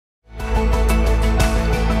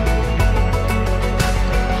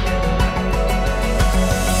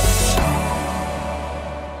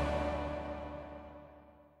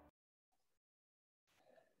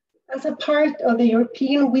As a part of the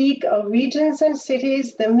European Week of Regions and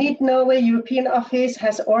Cities, the Mid-Norway European Office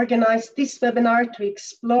has organized this webinar to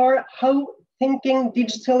explore how thinking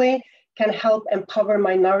digitally can help empower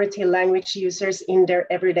minority language users in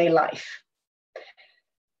their everyday life.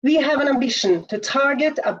 We have an ambition to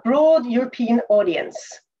target a broad European audience.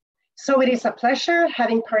 So it is a pleasure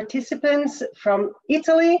having participants from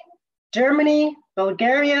Italy, Germany,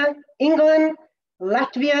 Bulgaria, England,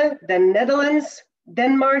 Latvia, the Netherlands,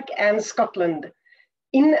 Denmark and Scotland,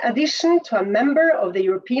 in addition to a member of the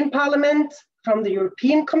European Parliament, from the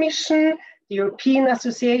European Commission, the European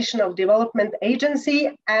Association of Development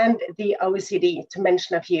Agency and the OECD, to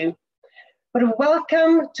mention a few. But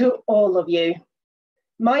welcome to all of you.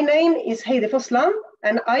 My name is Heidi Fossland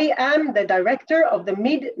and I am the Director of the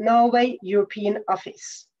Mid-Norway European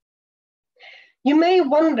Office. You may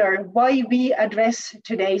wonder why we address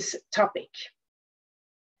today's topic.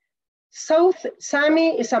 South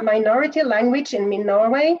Sami is a minority language in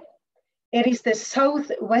Mid-Norway. It is the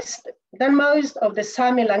southwesternmost of the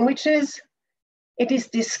Sami languages. It is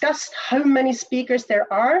discussed how many speakers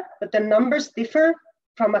there are, but the numbers differ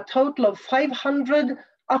from a total of 500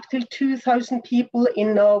 up to 2,000 people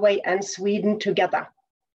in Norway and Sweden together.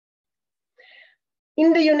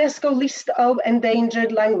 In the UNESCO list of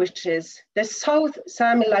endangered languages, the South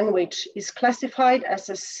Sami language is classified as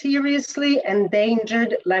a seriously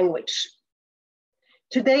endangered language.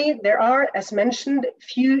 Today, there are, as mentioned,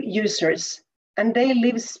 few users, and they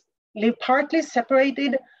live partly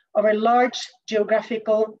separated over large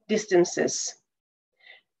geographical distances.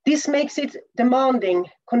 This makes it demanding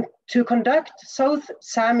to conduct South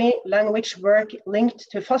Sami language work linked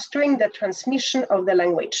to fostering the transmission of the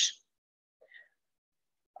language.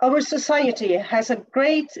 Our society has a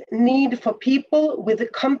great need for people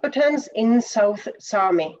with competence in South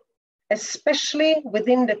Sami, especially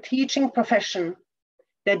within the teaching profession,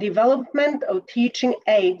 the development of teaching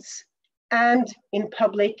aids, and in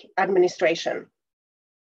public administration.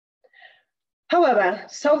 However,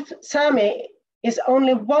 South Sami is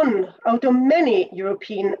only one out of many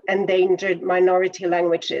European endangered minority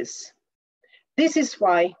languages. This is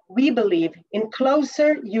why we believe in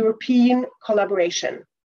closer European collaboration.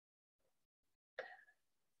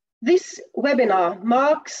 This webinar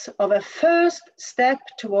marks a first step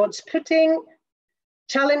towards putting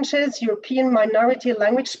challenges European minority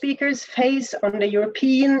language speakers face on the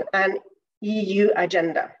European and EU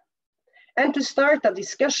agenda, and to start a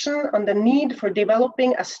discussion on the need for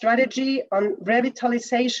developing a strategy on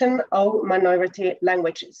revitalization of minority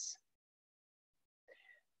languages.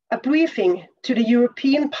 A briefing to the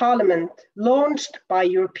European Parliament launched by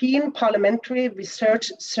European Parliamentary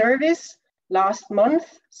Research Service last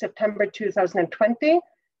month, September 2020,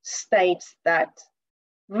 states that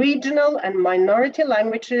regional and minority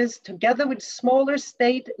languages, together with smaller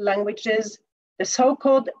state languages, the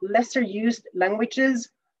so-called lesser used languages,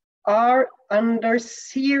 are under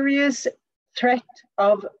serious threat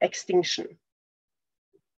of extinction.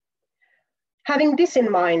 Having this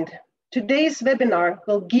in mind, today's webinar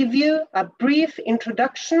will give you a brief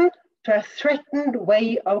introduction to a threatened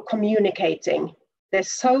way of communicating the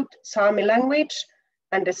South Sami language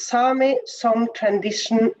and the Sami song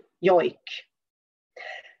tradition yoik.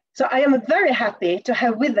 So I am very happy to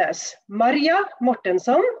have with us Maria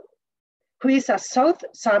Mortensson, who is a South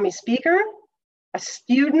Sami speaker, a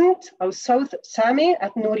student of South Sami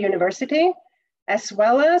at Nord University, as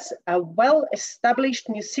well as a well-established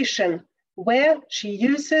musician where she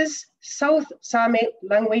uses South Sami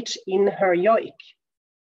language in her yoik.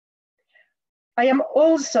 I am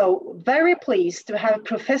also very pleased to have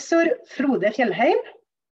Professor Frode Fjellheim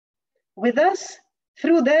with us.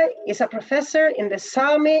 Frode is a professor in the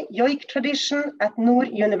Sami yoik tradition at Nord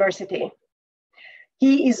University.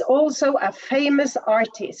 He is also a famous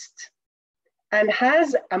artist and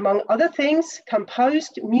has, among other things,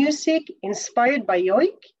 composed music inspired by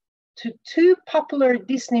yoik to two popular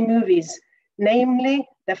Disney movies, namely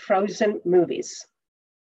the Frozen movies.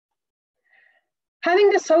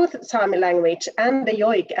 Having the South Sami language and the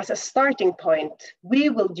yoik as a starting point, we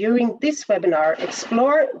will during this webinar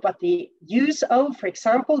explore what the use of, for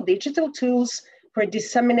example, digital tools for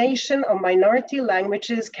dissemination of minority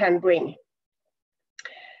languages can bring.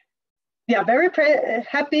 We are very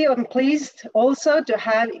happy and pleased also to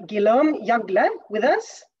have Guillaume Jagle with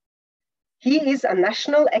us. He is a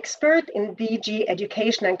national expert in DG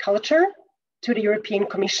Education and Culture to the European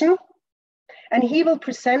Commission, and he will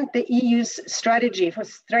present the EU's strategy for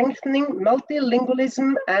strengthening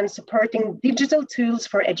multilingualism and supporting digital tools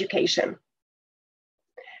for education.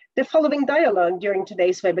 The following dialogue during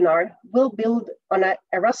today's webinar will build on an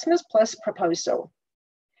Erasmus Plus proposal.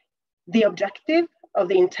 The objective of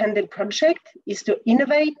the intended project is to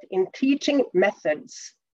innovate in teaching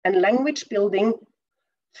methods and language building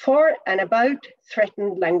for and about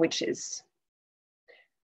threatened languages.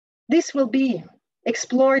 This will be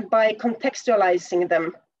explored by contextualizing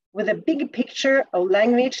them with a big picture of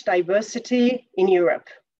language diversity in Europe,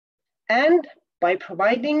 and by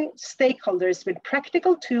providing stakeholders with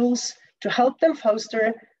practical tools to help them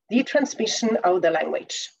foster the transmission of the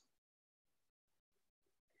language.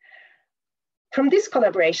 From this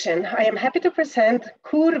collaboration, I am happy to present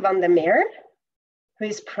Cor van der Meer, who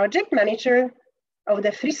is project manager of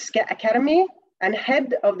the Friske Academy and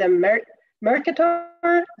head of the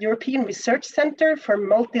Mercator European Research Center for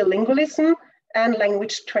Multilingualism and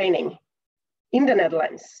Language Training in the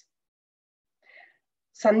Netherlands.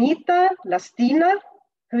 Sanita Lastina,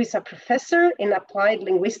 who is a professor in applied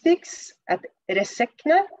linguistics at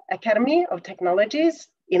Resekne Academy of Technologies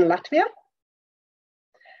in Latvia.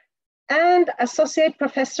 And Associate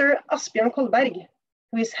Professor Asbjørn Kolberg,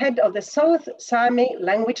 who is head of the South Sami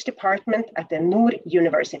Language Department at the Nord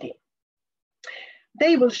University.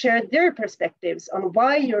 They will share their perspectives on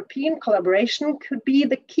why European collaboration could be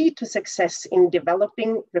the key to success in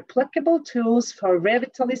developing replicable tools for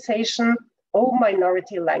revitalization of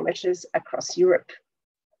minority languages across Europe.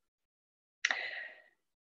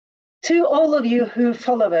 To all of you who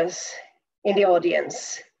follow us in the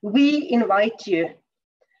audience, we invite you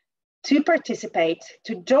to participate,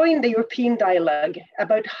 to join the European dialogue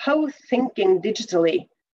about how thinking digitally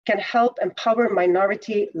can help empower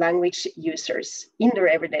minority language users in their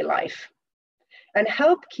everyday life and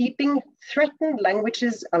help keeping threatened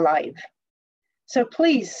languages alive. So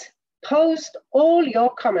please post all your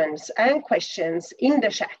comments and questions in the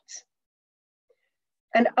chat.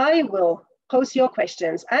 And I will post your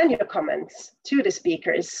questions and your comments to the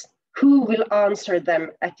speakers, who will answer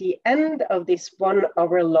them at the end of this 1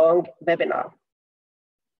 hour long webinar.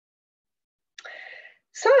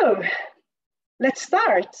 So let's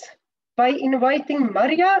start by inviting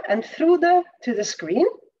Maria and Trude to the screen.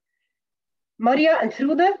 Maria and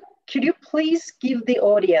Trude, could you please give the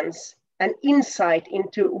audience an insight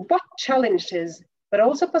into what challenges, but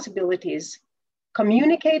also possibilities,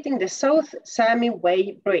 communicating the South Sami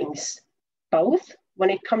way brings, both when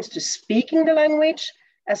it comes to speaking the language,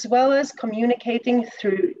 as well as communicating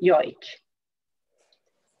through yoik.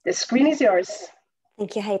 The screen is yours.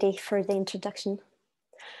 Thank you, Heidi, for the introduction.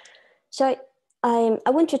 So I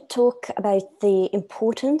want to talk about the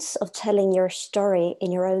importance of telling your story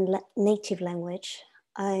in your own native language.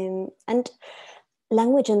 And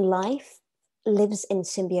language and life lives in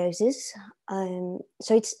symbiosis.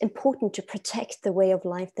 So it's important to protect the way of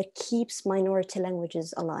life that keeps minority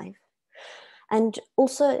languages alive. And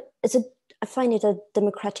also, I find it a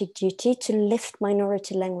democratic duty to lift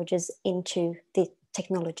minority languages into the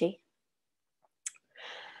technology.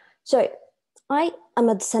 So I am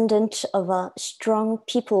a descendant of a strong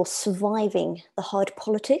people surviving the hard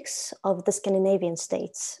politics of the Scandinavian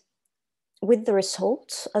states, with the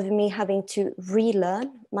result of me having to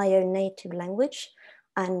relearn my own native language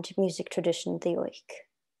and music tradition, the yoik.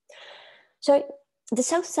 So the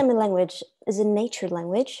South Sami language is a nature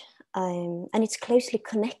language, and it's closely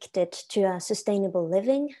connected to a sustainable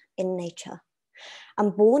living in nature.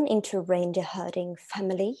 I'm born into a reindeer herding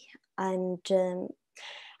family, and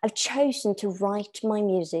I've chosen to write my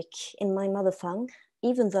music in my mother tongue,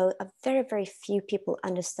 even though a very, very few people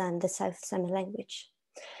understand the South Sami language.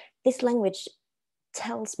 This language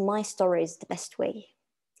tells my stories the best way.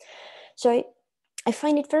 So I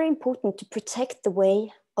find it very important to protect the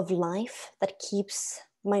way of life that keeps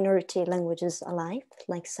minority languages alive,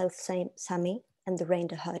 like South Sami and the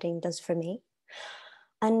reindeer herding does for me.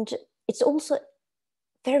 And it's also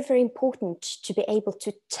very, very important to be able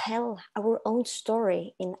to tell our own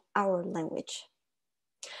story in our language.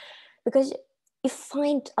 Because you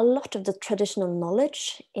find a lot of the traditional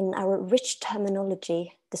knowledge in our rich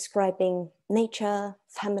terminology describing nature,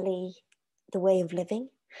 family, the way of living.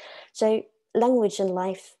 So language and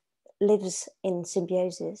life lives in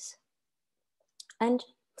symbiosis. And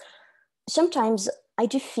sometimes I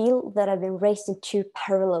do feel that I've been raised in two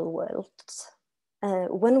parallel worlds.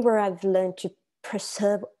 One where I've learned to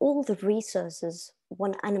preserve all the resources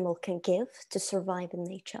one animal can give to survive in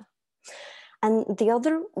nature. And the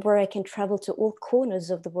other where I can travel to all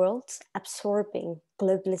corners of the world, absorbing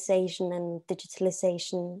globalization and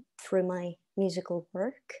digitalization through my musical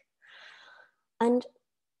work. And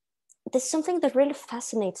there's something that really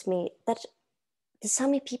fascinates me, that the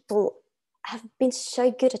Sami people have been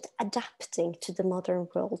so good at adapting to the modern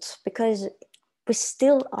world, because we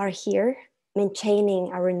still are here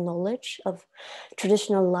maintaining our knowledge of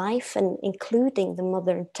traditional life and including the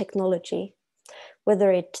modern technology,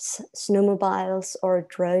 whether it's snowmobiles or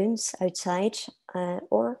drones outside,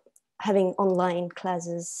 or having online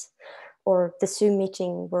classes or the Zoom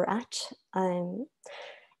meeting we're at.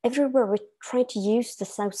 Everywhere we try to use the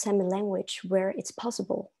South Sami language where it's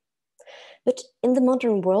possible. But in the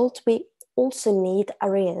modern world, we also need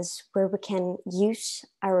areas where we can use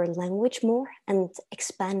our language more and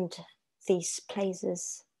expand these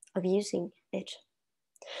places of using it.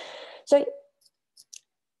 So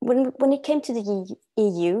when it came to the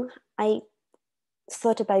EU, I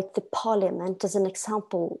thought about the Parliament as an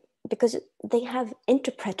example, because they have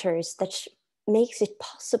interpreters that makes it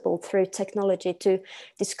possible through technology to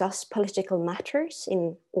discuss political matters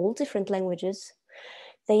in all different languages.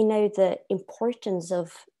 They know the importance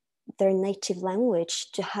of their native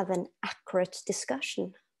language to have an accurate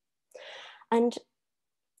discussion. And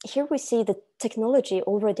here we see that technology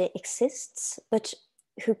already exists, but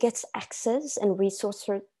who gets access and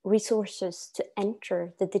resources to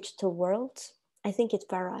enter the digital world, I think it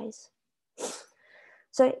varies.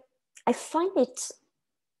 So I find it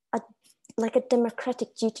like a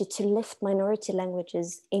democratic duty to lift minority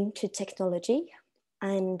languages into technology.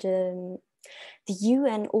 And the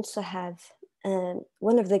UN also have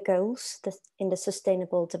one of the goals in the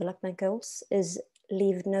Sustainable Development Goals is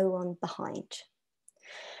leave no one behind.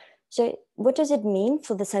 So what does it mean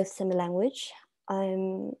for the South Sami language?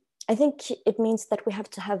 I think it means that we have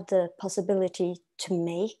to have the possibility to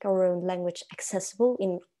make our own language accessible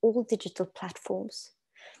in all digital platforms,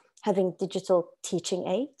 having digital teaching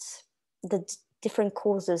aids, the different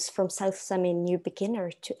courses from South Sami new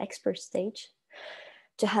beginner to expert stage,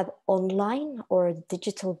 to have online or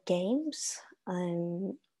digital games,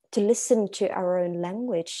 to listen to our own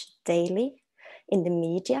language daily in the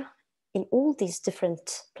media, in all these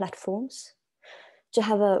different platforms, to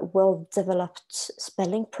have a well-developed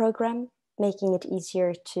spelling program, making it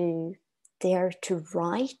easier to dare to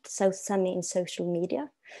write South Sami in social media,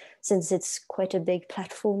 since it's quite a big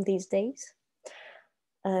platform these days.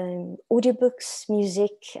 Audiobooks,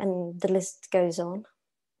 music, and the list goes on.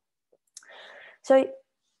 So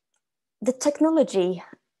the technology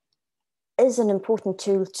is an important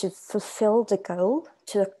tool to fulfill the goal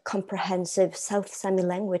to a comprehensive South Sami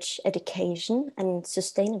language education and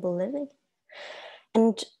sustainable living.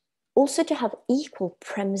 And also to have equal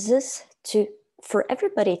premises for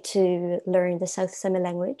everybody to learn the South Sami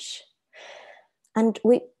language. And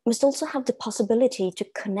we must also have the possibility to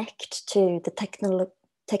connect to the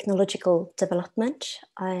technological development,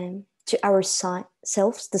 to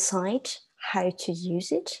ourselves decide how to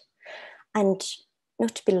use it, and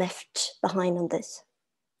not to be left behind on this.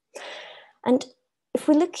 And if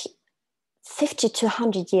we look 50 to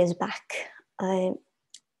 100 years back,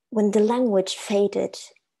 when the language faded,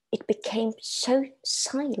 it became so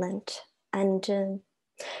silent, and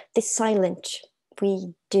this silence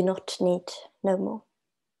we do not need no more.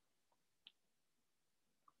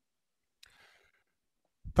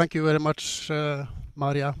 Thank you very much,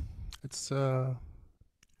 Maria. It's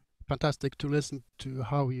fantastic to listen to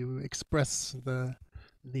how you express the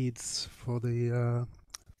needs for the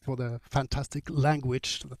fantastic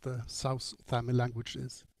language that the South Sami language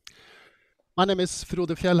is. My name is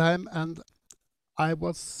Frode Fjellheim, and I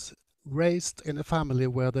was raised in a family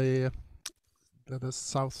where the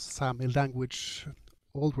South Sami language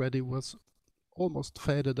already was almost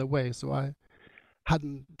faded away, so I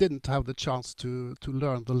didn't have the chance to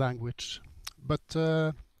learn the language. But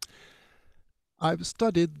I've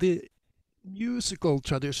studied the musical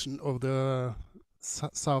tradition of the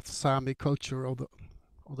South Sami culture, of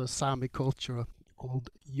the Sami culture, called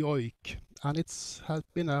yoik, and it's has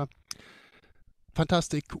been a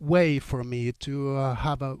fantastic way for me to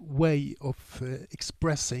have a way of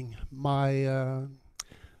expressing my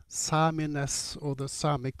Saminess, or the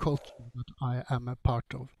Sami culture that I am a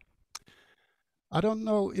part of. I don't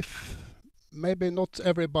know if maybe not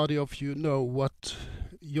everybody of you know what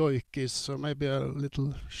yoik is, so maybe a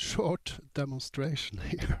little short demonstration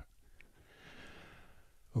here.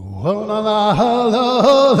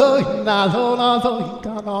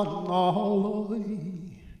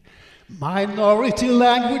 Minority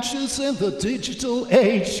languages in the digital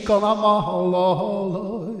age.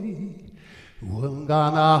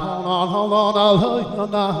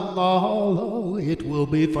 It will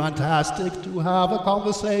be fantastic to have a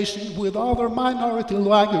conversation with other minority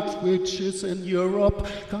languages in Europe.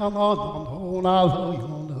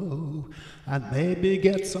 And maybe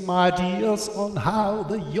get some ideas on how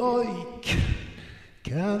the yoik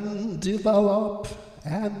can develop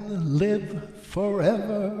and live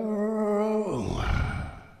forever.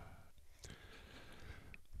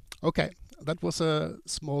 Okay, that was a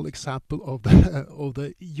small example of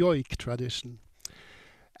the yoik tradition.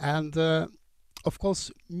 And of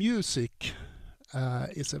course, music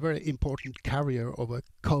is a very important carrier of a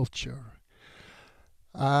culture.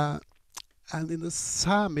 And in the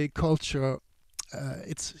Sami culture,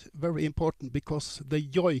 it's very important because the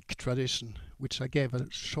yoik tradition, which I gave a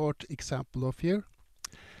short example of here,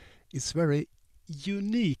 is very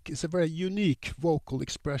unique. It's a very unique vocal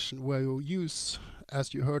expression where you use,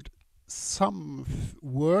 as you heard, some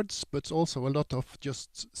words, but also a lot of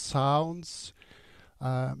just sounds,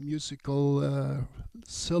 musical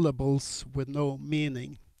syllables with no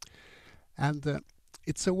meaning. And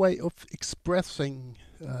it's a way of expressing.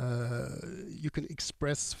 You can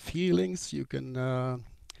express feelings. You can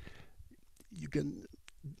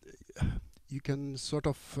sort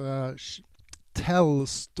of tell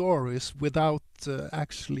stories without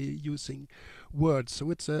actually using words. So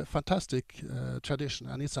it's a fantastic tradition,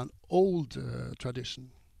 and it's an old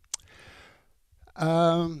tradition.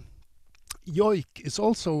 Yoik is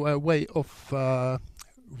also a way of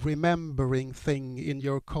remembering things in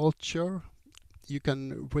your culture. You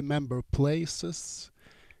can remember places.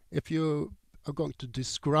 If you are going to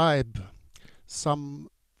describe some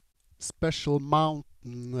special mountain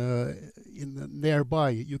in nearby,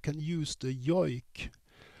 you can use the yoik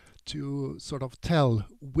to sort of tell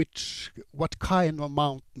what kind of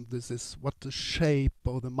mountain this is, what the shape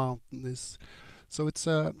of the mountain is. So it's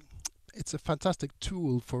a fantastic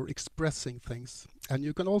tool for expressing things. And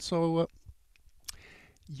you can also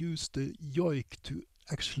use the yoik to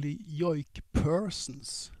actually yoik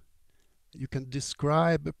persons. You can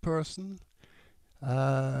describe a person,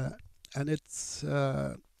 and it's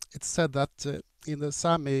said that in the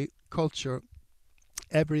Sami culture,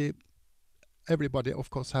 everybody of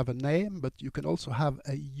course have a name, but you can also have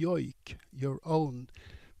a yoik, your own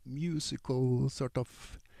musical sort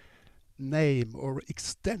of name or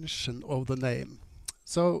extension of the name.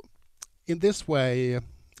 So in this way,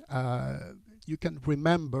 you can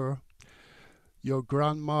remember your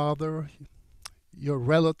grandmother, your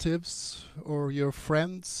relatives, or your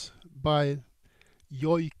friends by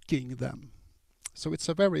yoiking them. So it's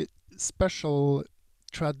a very special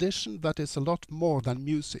tradition that is a lot more than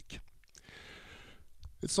music.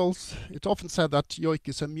 It's often said that yoik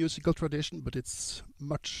is a musical tradition, but it's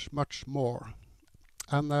much, much more.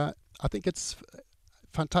 And I think it's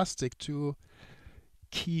fantastic to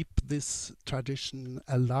keep this tradition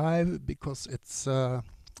alive, because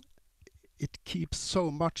it keeps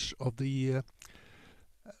so much of the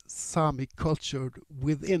Sami culture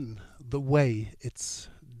within the way it's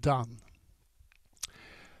done.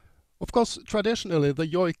 Of course, traditionally the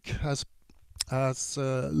yoik has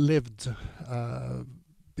lived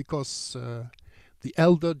because the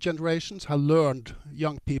elder generations have learned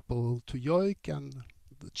young people to yoik, and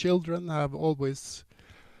the children have always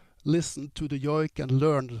listened to the yoik and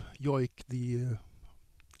learned yoik the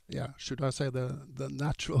should I say the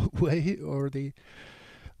natural way, or the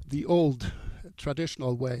old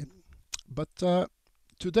traditional way. But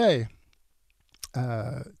today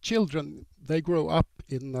children, they grow up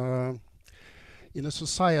in a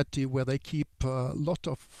society where they keep a lot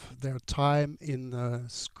of their time in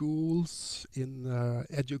schools, in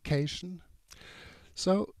education.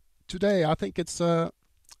 So today I think it's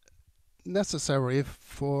necessary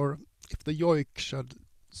for, if the yoik should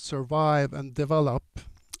survive and develop,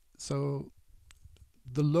 so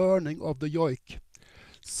the learning of the yoik,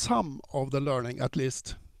 some of the learning at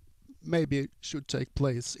least, maybe should take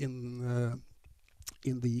place in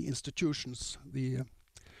the institutions, the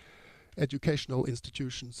educational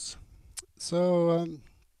institutions. So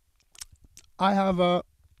I have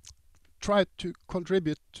tried to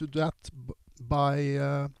contribute to that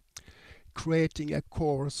by creating a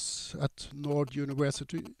course at Nord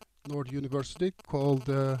University called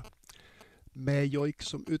Med joik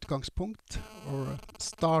som utgangspunkt, or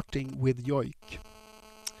starting with yoik.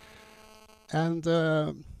 And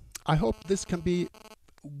I hope this can be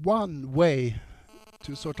one way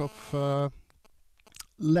to sort of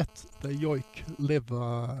let the yoik live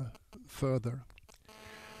further.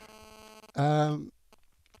 I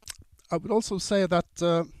would also say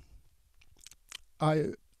that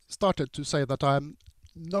I started to say that I'm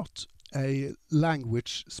not a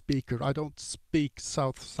language speaker. I don't speak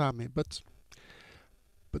South Sami, but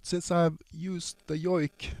since I've used the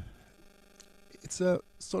yoik, it's a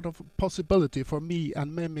sort of possibility for me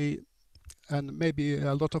and maybe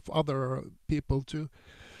a lot of other people to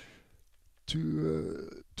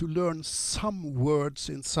learn some words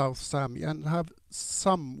in South Sami and have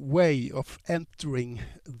some way of entering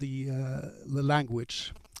the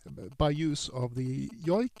language by use of the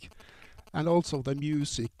yoik and also the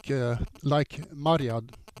music, like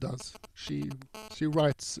Mariad does. She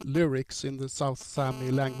writes lyrics in the South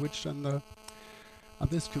Sami language, and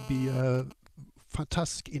this could be a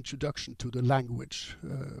fantastic introduction to the language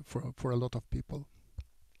for a lot of people.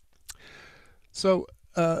 So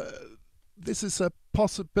this is a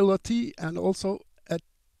possibility and also a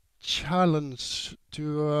challenge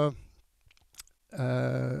to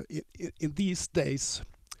in these days,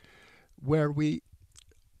 where we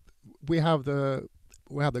have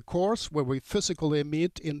the course where we physically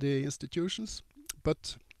meet in the institutions,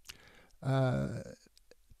 but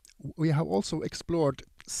we have also explored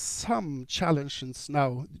some challenges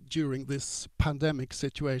now during this pandemic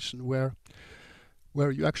situation,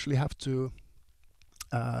 where you actually have to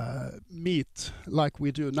meet like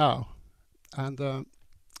we do now. And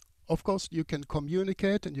of course you can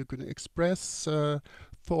communicate and you can express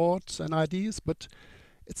thoughts and ideas, but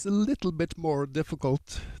it's a little bit more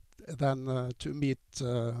difficult than to meet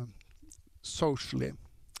socially.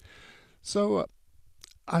 So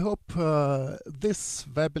I hope this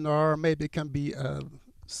webinar maybe can be a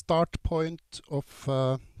start point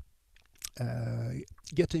of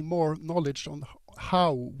getting more knowledge on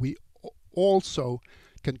how we also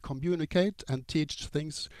can communicate and teach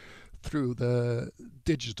things through the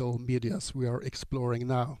digital medias we are exploring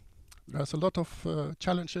now. There's a lot of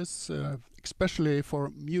challenges, especially for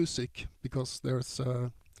music, because there's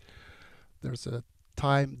a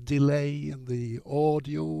time delay in the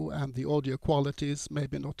audio, and the audio quality is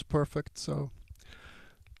maybe not perfect. So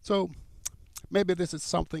maybe this is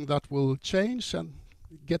something that will change and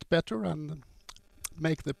get better and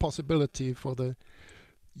make the possibility for the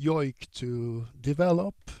yoik to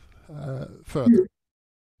develop further.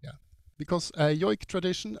 Yeah, because a yoik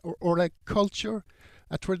tradition or a culture,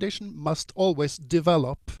 a tradition must always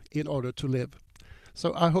develop in order to live.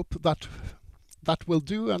 So I hope that will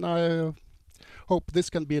do, and I hope this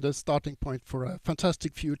can be the starting point for a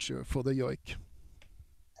fantastic future for the yoik.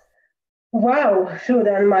 Wow, Frode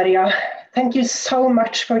and Maria, thank you so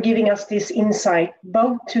much for giving us this insight,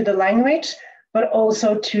 both to the language, but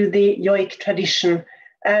also to the yoik tradition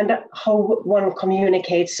and how one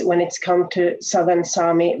communicates when it's come to Southern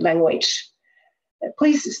Sami language.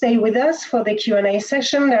 Please stay with us for the Q&A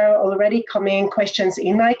session. There are already coming questions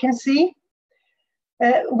in, I can see.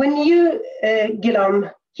 When you,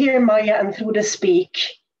 Gilam, hear Maria and Frode speak,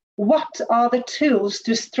 what are the tools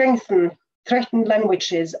to strengthen threatened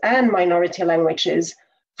languages and minority languages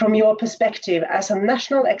from your perspective as a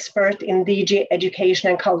national expert in DG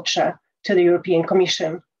Education and Culture to the European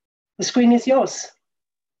Commission? The screen is yours.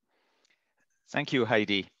 Thank you,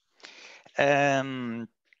 Heidi.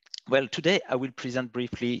 Well, today I will present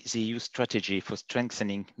briefly the EU strategy for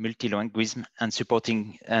strengthening multilingualism and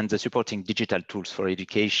the supporting digital tools for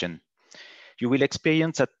education. You will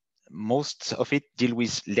experience that most of it deal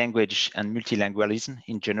with language and multilingualism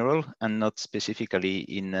in general, and not specifically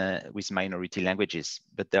with minority languages,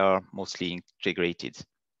 but they are mostly integrated.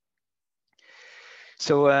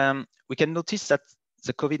 So we can notice that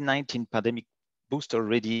the COVID-19 pandemic boosts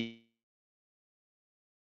already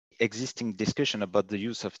existing discussion about the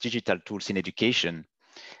use of digital tools in education,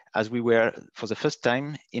 as we were for the first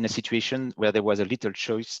time in a situation where there was a little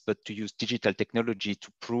choice but to use digital technology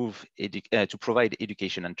to provide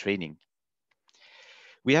education and training.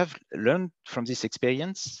 We have learned from this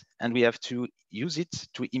experience, and we have to use it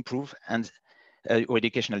to improve our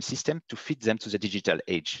educational system to fit them to the digital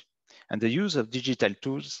age. And the use of digital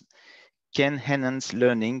tools can enhance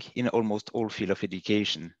learning in almost all fields of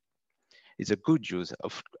education. It's a good use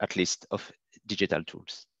of, at least, of digital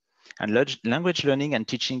tools. And language learning and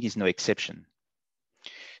teaching is no exception.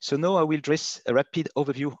 So now I will address a rapid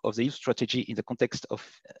overview of the EU strategy in the context of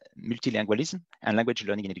multilingualism and language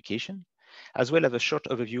learning in education, as well as a short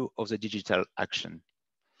overview of the digital action.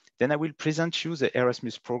 Then I will present you the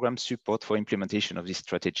Erasmus program support for implementation of these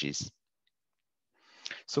strategies.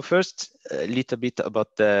 So first, a little bit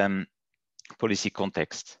about the policy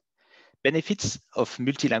context. Benefits of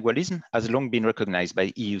multilingualism has long been recognized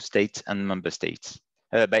by EU states and member states,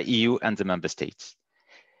 by EU and the member states.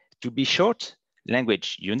 To be short,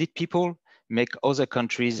 language unite people, make other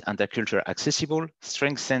countries and their culture accessible,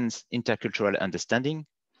 strengthens intercultural understanding.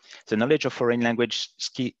 The knowledge of foreign language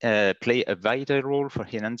play a vital role for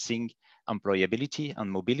enhancing employability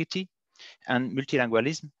and mobility, and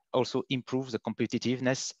multilingualism also improves the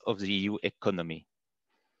competitiveness of the EU economy.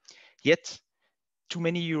 Yet, too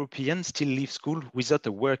many Europeans still leave school without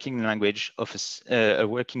a working knowledge of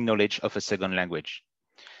a second language.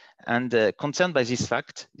 And concerned by this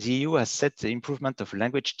fact, the EU has set the improvement of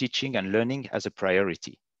language teaching and learning as a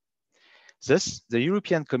priority. Thus, the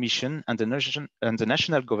European Commission and the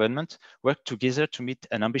national government work together to meet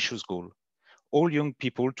an ambitious goal. all young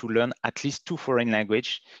people to learn at least 2 foreign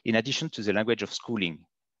languages in addition to the language of schooling,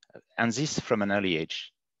 and this from an early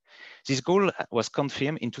age. This goal was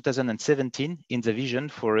confirmed in 2017 in the vision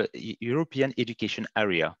for a European education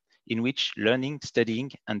area in which learning,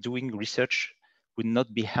 studying, and doing research would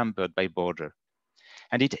not be hampered by border.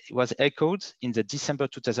 And it was echoed in the December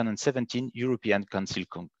 2017 European Council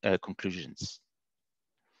conclusions.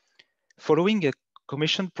 Following a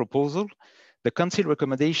Commission proposal, the Council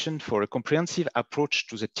recommendation for a comprehensive approach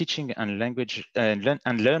to the teaching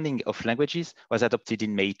and learning of languages was adopted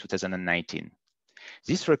in May 2019.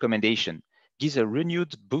 This recommendation gives a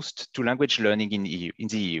renewed boost to language learning in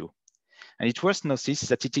the EU. And it's worth notice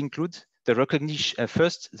that it includes the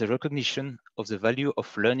recognition of the value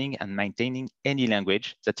of learning and maintaining any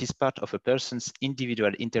language that is part of a person's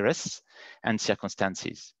individual interests and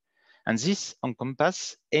circumstances. And this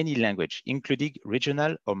encompasses any language, including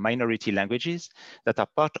regional or minority languages that are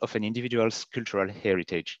part of an individual's cultural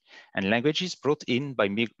heritage, and languages brought in by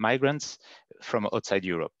migrants from outside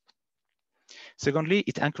Europe. Secondly,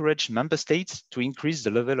 it encouraged member states to increase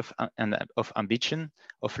the level of ambition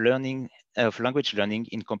of language learning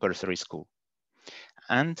in compulsory school.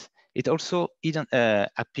 And it also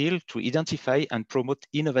appealed to identify and promote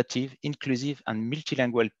innovative, inclusive, and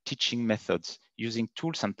multilingual teaching methods using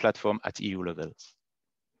tools and platforms at EU levels.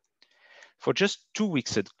 For just 2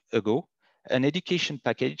 weeks ago, an education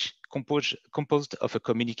package composed of a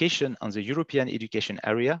communication on the European education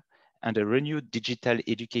area and a renewed digital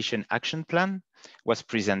education action plan was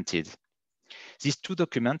presented. These 2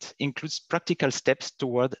 documents include practical steps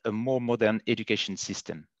toward a more modern education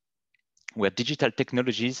system, where digital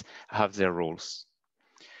technologies have their roles.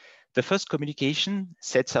 The first communication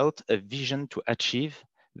sets out a vision to achieve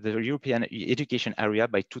the European education area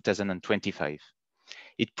by 2025.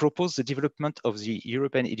 It proposed the development of the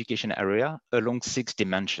European education area along 6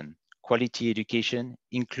 dimensions: quality education,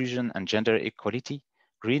 inclusion and gender equality,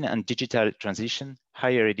 green and digital transition,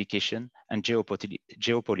 higher education, and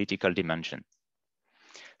geopolitical dimension.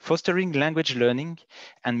 Fostering language learning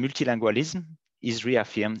and multilingualism is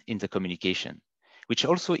reaffirmed in the communication, which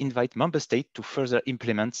also invite member states to further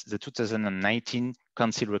implement the 2019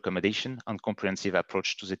 Council recommendation on comprehensive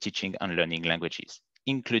approach to the teaching and learning languages,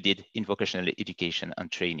 included in vocational education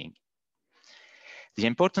and training. The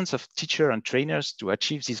importance of teachers and trainers to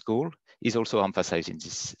achieve this goal is also emphasized in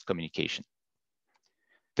this communication.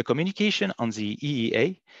 The communication on the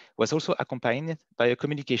EEA was also accompanied by a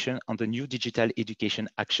communication on the new Digital Education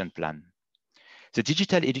Action Plan. The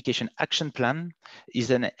Digital Education Action Plan is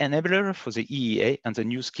an enabler for the EEA and the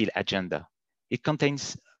New Skill Agenda. It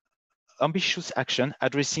contains ambitious action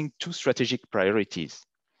addressing 2 strategic priorities.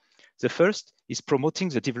 The first is promoting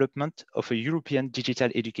the development of a European digital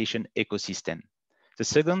education ecosystem. The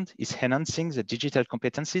second is enhancing the digital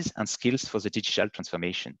competencies and skills for the digital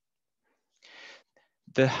transformation.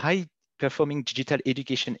 The high-performing digital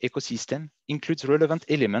education ecosystem includes relevant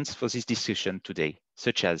elements for this discussion today,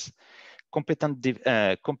 such as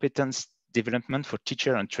competence development for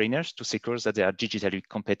teachers and trainers to secure that they are digitally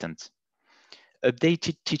competent,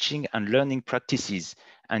 updated teaching and learning practices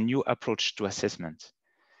and new approach to assessment,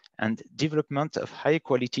 and development of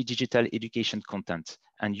high-quality digital education content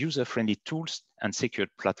and user-friendly tools and secured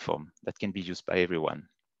platform that can be used by everyone.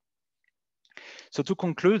 So to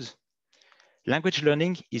conclude, language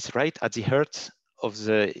learning is right at the heart of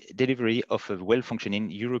the delivery of a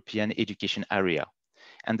well-functioning European education area.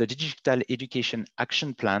 And the Digital Education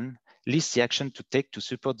Action Plan lists the action to take to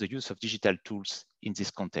support the use of digital tools in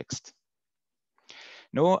this context.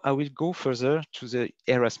 Now I will go further to the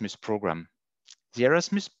Erasmus program. The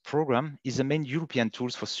Erasmus program is the main European tool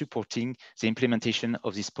for supporting the implementation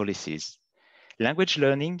of these policies. Language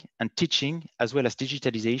learning and teaching, as well as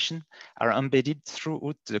digitalization, are embedded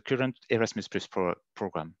throughout the current Erasmus Plus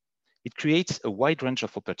program. It creates a wide range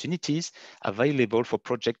of opportunities available for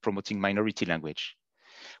projects promoting minority language.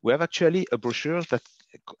 We have actually a brochure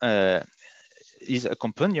that is a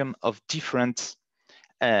compendium of different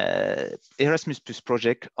Erasmus Plus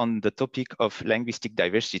projects on the topic of linguistic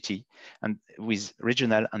diversity and with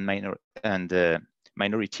regional and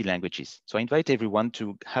minority languages. So I invite everyone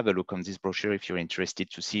to have a look on this brochure if you're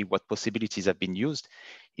interested to see what possibilities have been used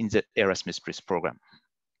in the Erasmus Plus program.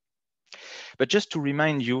 But just to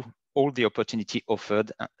remind you all the opportunity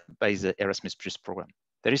offered by the Erasmus Plus program.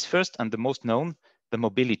 There is first and the most known, the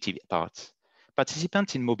mobility part.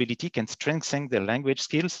 Participants in mobility can strengthen their language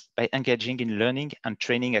skills by engaging in learning and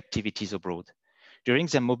training activities abroad. During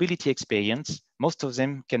their mobility experience, most of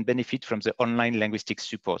them can benefit from the online linguistic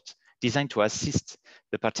support designed to assist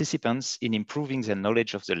the participants in improving their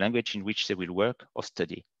knowledge of the language in which they will work or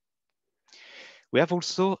study. We have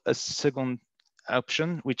also a second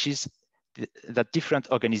option, which is that different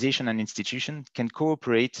organizations and institutions can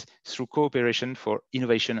cooperate through cooperation for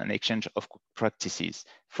innovation and exchange of practices,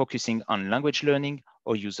 focusing on language learning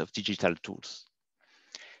or use of digital tools.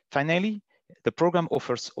 Finally, the program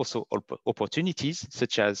offers also opportunities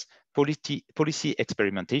such as policy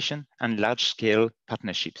experimentation and large-scale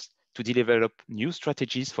partnerships to develop new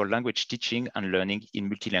strategies for language teaching and learning in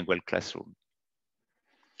multilingual classrooms.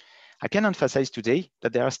 I can emphasize today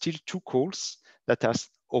that there are still 2 calls that are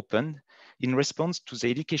open in response to the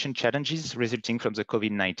education challenges resulting from the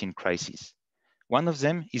COVID-19 crisis. One of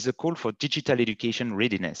them is a call for digital education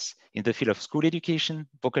readiness in the field of school education,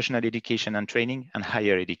 vocational education and training, and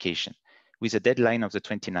higher education, with a deadline of the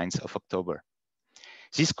 29th of October.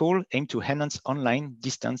 This call aims to enhance online,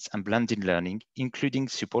 distance, and blended learning, including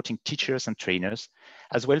supporting teachers and trainers,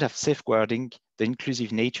 as well as safeguarding the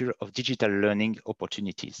inclusive nature of digital learning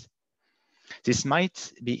opportunities. This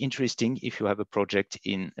might be interesting if you have a project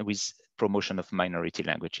with promotion of minority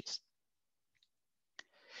languages.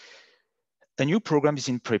 A new program is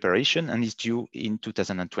in preparation and is due in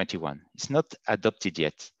 2021. It's not adopted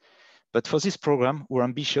yet, but for this program, our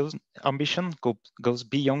ambition goes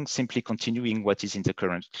beyond simply continuing what is in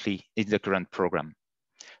the current program.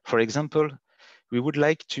 For example, we would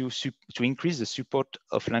like to increase the support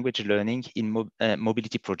of language learning in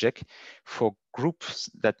mobility projects for groups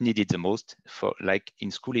that need it the most, like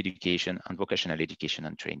in school education and vocational education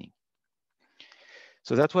and training.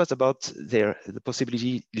 So that was about the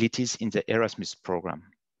possibilities in the Erasmus program.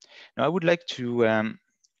 Now I would like to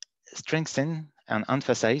strengthen and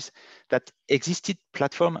emphasize that existing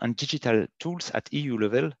platform and digital tools at EU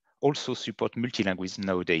level also support multilingualism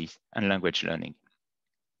nowadays and language learning.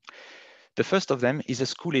 The first of them is a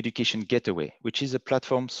school education gateway, which is a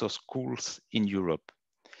platform for schools in Europe.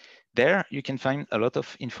 There you can find a lot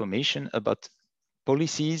of information about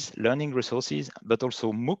policies, learning resources, but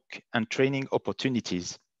also MOOC and training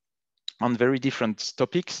opportunities on very different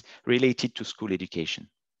topics related to school education.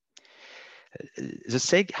 The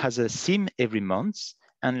SEG has a theme every month,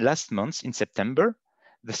 and last month in September,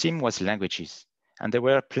 the theme was languages. And there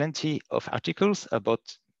were plenty of articles about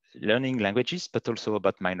learning languages, but also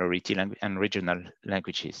about minority language and regional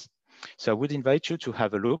languages. So I would invite you to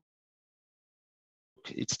have a look.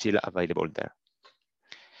 It's still available there.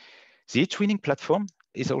 The eTwinning platform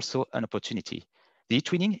is also an opportunity. The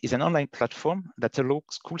eTwinning is an online platform that allows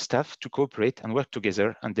school staff to cooperate and work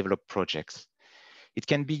together and develop projects. It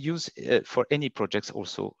can be used for any projects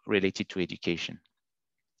also related to education.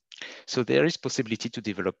 So there is possibility to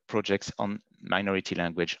develop projects on minority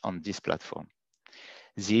language on this platform.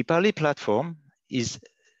 The EPRS platform is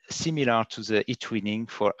similar to the eTwinning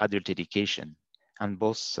for adult education, and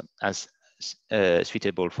both as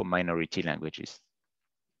suitable for minority languages.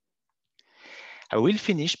 I will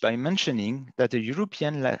finish by mentioning that the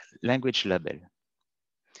European language label.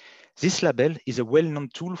 This label is a well-known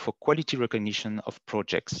tool for quality recognition of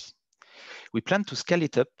projects. We plan to scale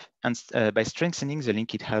it up and by strengthening the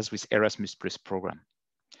link it has with Erasmus Plus program.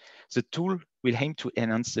 The tool will aim to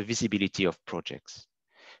enhance the visibility of projects.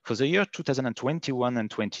 For the year 2021 and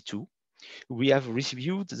 22, we have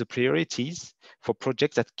reviewed the priorities for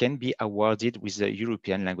projects that can be awarded with the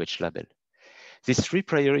European language label. These 3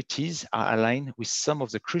 priorities are aligned with some of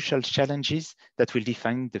the crucial challenges that will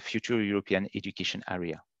define the future European education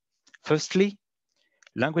area. Firstly,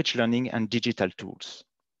 language learning and digital tools.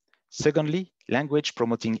 Secondly, language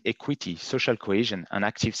promoting equity, social cohesion, and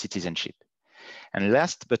active citizenship. And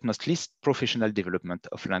last but not least, professional development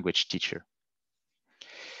of language teacher.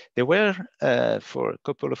 There were, for a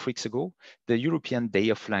couple of weeks ago, the European Day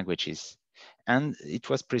of Languages, and it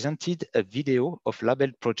was presented a video of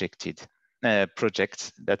labeled projects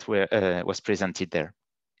that was presented there.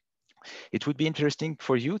 It would be interesting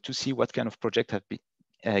for you to see what kind of project have been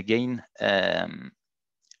gained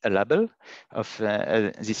a label of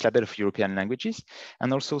this label of European languages,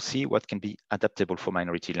 and also see what can be adaptable for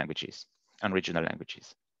minority languages and regional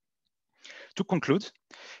languages. To conclude,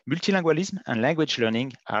 multilingualism and language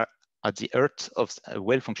learning are at the heart of a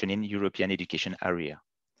well-functioning European education area.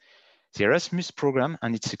 The Erasmus program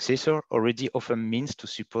and its successor already offer means to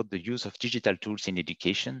support the use of digital tools in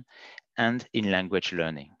education and in language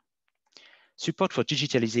learning. Support for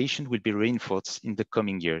digitalization will be reinforced in the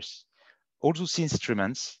coming years. All those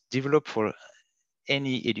instruments developed for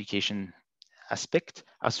any education aspect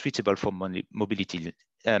are suitable for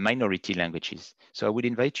minority languages. So I would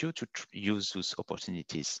invite you to use those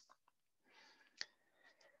opportunities.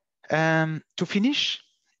 To finish,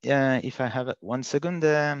 if I have 1 second,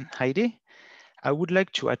 Heidi, I would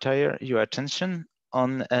like to attire your attention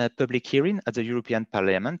on a public hearing at the European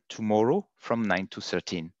Parliament tomorrow from 9 to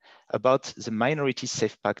 13 about the Minority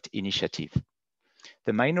Safe Pact initiative.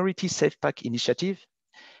 The Minority Safe Pact initiative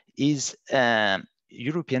is a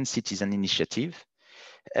European citizen initiative,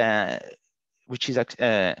 which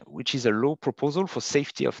is a law proposal for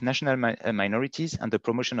safety of national minorities and the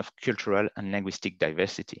promotion of cultural and linguistic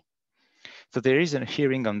diversity. So there is a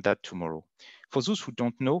hearing on that tomorrow. For those who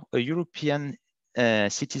don't know, a European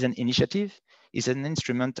citizen initiative is an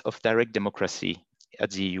instrument of direct democracy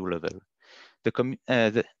at the EU level.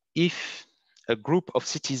 If a group of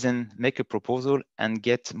citizens make a proposal and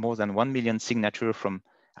get more than 1 million signatures from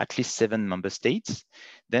at least 7 member states,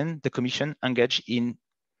 then the Commission engage in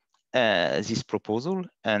this proposal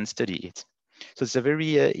and study it. So it's a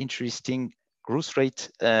very interesting grassroots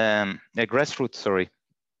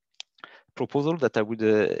proposal that I would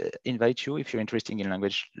invite you, if you're interested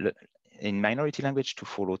in minority language, to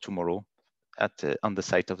follow tomorrow on the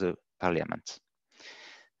site of the Parliament.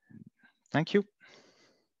 Thank you.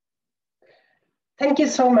 Thank you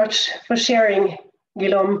so much for sharing,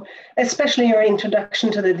 Guillaume, especially your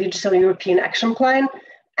introduction to the Digital European Action Plan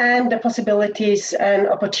and the possibilities and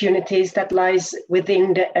opportunities that lies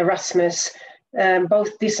within the Erasmus,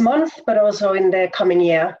 both this month, but also in the coming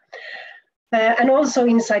year. And also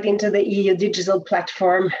insight into the EU digital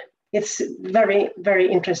platform. It's very,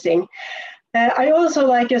 very interesting. I also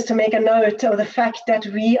like us to make a note of the fact that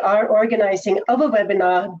we are organizing our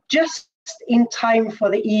webinar just in time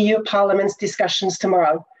for the EU Parliament's discussions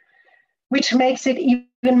tomorrow, which makes it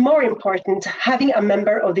even more important having a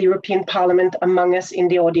member of the European Parliament among us in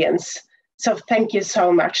the audience. So thank you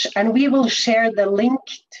so much. And we will share the link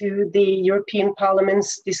to the European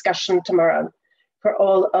Parliament's discussion tomorrow for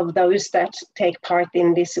all of those that take part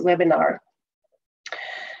in this webinar.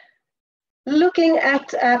 Looking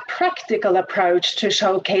at a practical approach to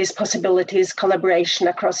showcase possibilities collaboration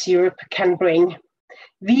across Europe can bring,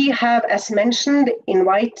 we have, as mentioned,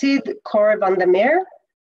 invited Cor van der Meer,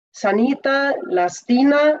 Sanita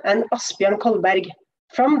Lastina, and Asbjørn Kolberg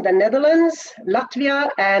from the Netherlands,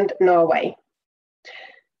 Latvia, and Norway.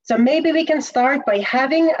 So maybe we can start by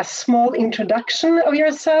having a small introduction of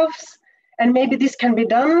yourselves, and maybe this can be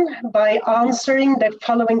done by answering the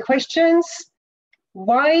following questions.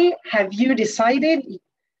 Why have you decided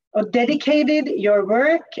or dedicated your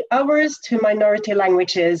work hours to minority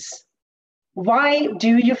languages? Why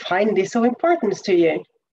do you find this so important to you?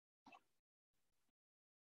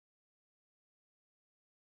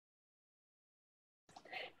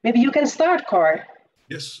 Maybe you can start, Cor.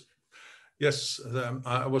 Yes,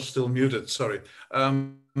 I was still muted, sorry.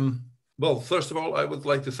 Well, first of all, I would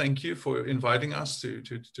like to thank you for inviting us to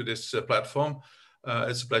this platform.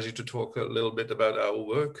 It's a pleasure to talk a little bit about our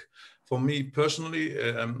work. For me personally,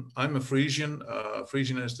 I'm a Frisian.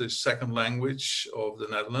 Frisian is the second language of the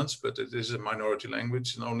Netherlands, but it is a minority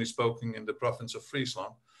language and only spoken in the province of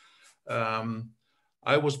Friesland.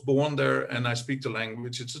 I was born there and I speak the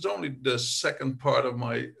language. It's only the second part of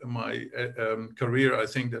my career, I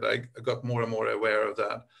think, that I got more and more aware of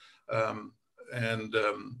that.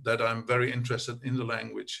 That I'm very interested in the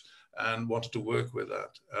language and wanted to work with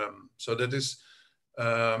that. So that is,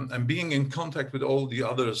 and being in contact with all the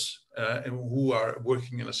others who are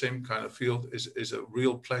working in the same kind of field is a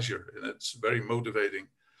real pleasure, and it's very motivating.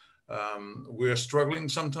 We're struggling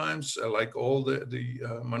sometimes, like all the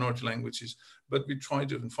minority languages, but we try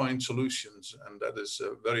to find solutions, and that is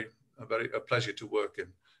a pleasure to work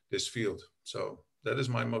in this field. So that is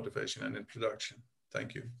my motivation and introduction.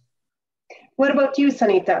 Thank you. What about you,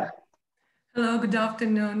 Sanita? Hello, good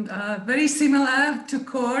afternoon. Very similar to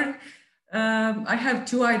Cor. I have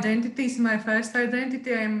two identities. My first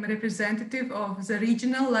identity, I'm representative of the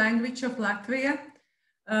regional language of Latvia.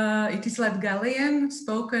 It is Latgalian,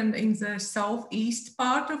 spoken in the southeast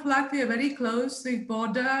part of Latvia, very close to the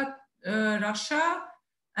border, Russia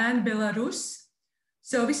and Belarus.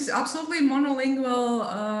 So this is absolutely monolingual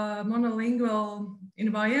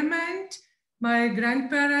environment. My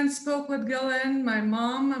grandparents spoke Latgalian, my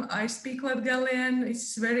mom, I speak Latgalian.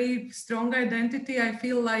 It's very strong identity. I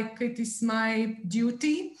feel like it is my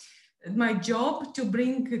duty, my job to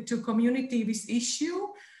bring to community this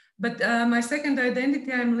issue. But my second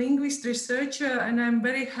identity, I'm a linguist researcher, and I'm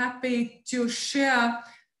very happy to share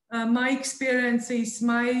my experiences,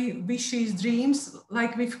 my wishes, dreams,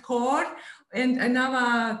 like with Cor and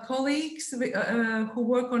our colleagues who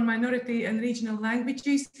work on minority and regional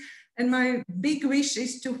languages. And my big wish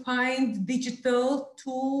is to find digital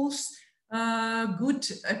tools, good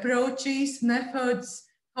approaches, methods,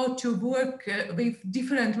 how to work with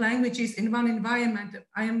different languages in one environment.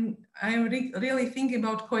 I'm really thinking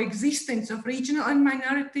about coexistence of regional and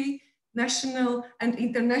minority, national and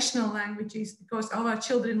international languages, because our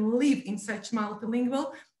children live in such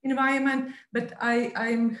multilingual environment, but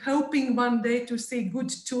I'm hoping one day to see good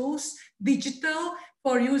tools, digital,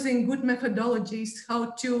 for using good methodologies,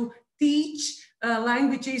 how to teach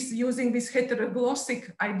languages using this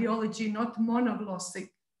heteroglossic ideology, not monoglossic.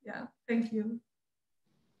 Yeah, thank you.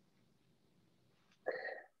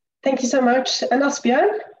 Thank you so much. And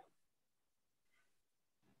Asbjørn?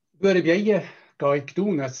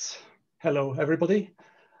 Hello, everybody.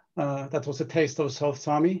 That was a taste of South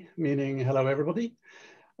Sami, meaning hello, everybody.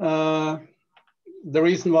 The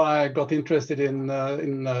reason why I got interested in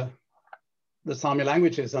the Sami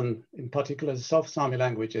languages, and in particular the South Sami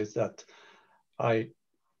language, is that I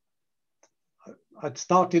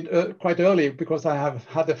started quite early because I have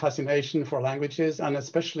had a fascination for languages, and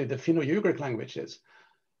especially the Finno-Ugric languages.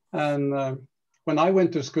 And when I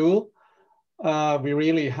went to school, we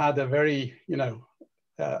really had a very,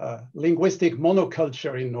 linguistic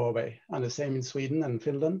monoculture in Norway, and the same in Sweden and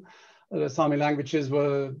Finland. The Sami languages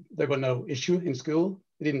there were no issue in school.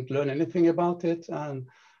 We didn't learn anything about it, and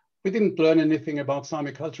we didn't learn anything about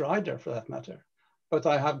Sami culture either, for that matter. But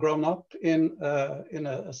I have grown up in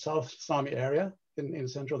a South Sami area in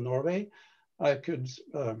central Norway. I could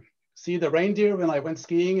see the reindeer when I went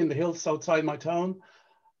skiing in the hills outside my town.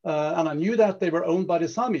 And I knew that they were owned by the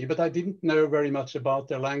Sami, but I didn't know very much about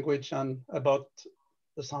their language and about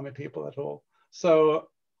the Sami people at all. So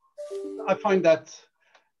I find that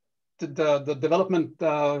the development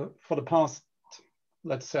for the past,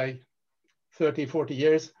 let's say, 30, 40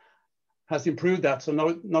 years has improved that. So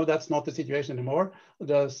no, that's not the situation anymore.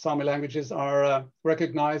 The Sami languages are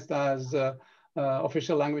recognized as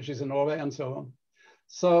official languages in Norway and so on.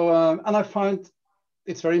 So, and I find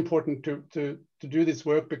it's very important to do this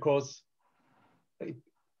work because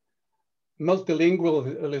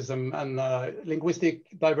multilingualism and linguistic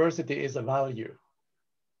diversity is a value.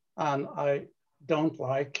 And I don't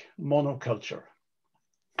like monoculture.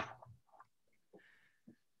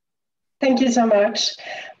 Thank you so much.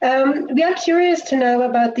 We are curious to know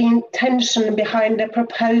about the intention behind the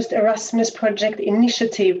proposed Erasmus project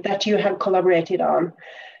initiative that you have collaborated on.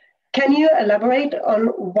 Can you elaborate on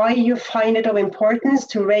why you find it of importance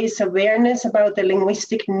to raise awareness about the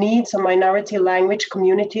linguistic needs of minority language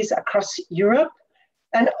communities across Europe?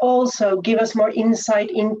 And also give us more insight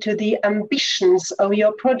into the ambitions of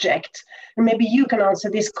your project. And maybe you can answer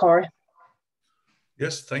this, Kåre.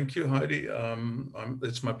 Yes, thank you, Heidi.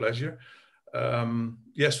 It's my pleasure.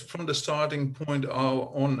 Yes, from the starting point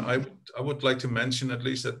on, I would like to mention at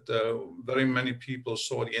least that very many people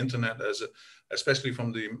saw the internet as especially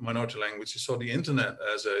from the minority languages, saw the internet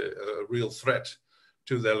as a real threat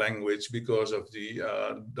to their language because of the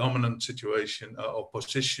dominant situation or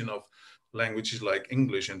position of languages like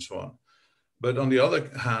English and so on. But on the other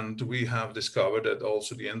hand, we have discovered that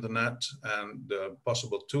also the internet and the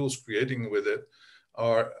possible tools creating with it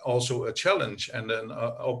are also a challenge and an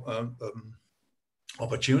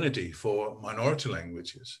opportunity for minority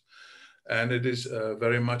languages. And it is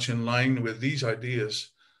very much in line with these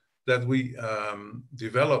ideas that we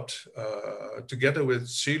developed together with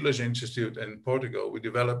Silas Institute in Portugal. We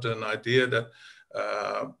developed an idea that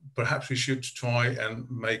perhaps we should try and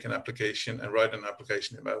make an application and write an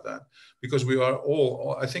application about that, because we are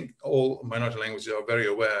all, I think all minority languages are very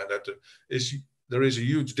aware that there is a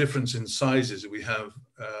huge difference in sizes. We have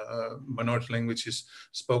minority languages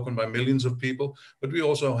spoken by millions of people, but we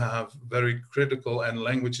also have very critical and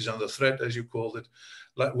languages under threat, as you called it,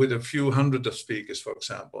 like with a few hundred of speakers, for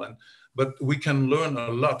example. But we can learn a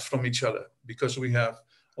lot from each other because we have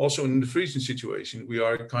also in the Frisian situation, we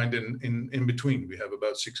are kind of in between. We have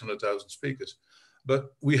about 600,000 speakers,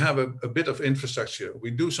 but we have a bit of infrastructure.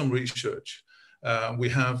 We do some research.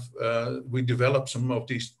 We develop some of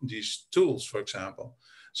these tools, for example.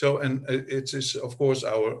 So, and it is of course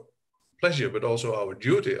our pleasure, but also our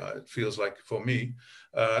duty, it feels like for me,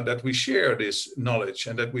 that we share this knowledge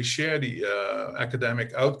and that we share the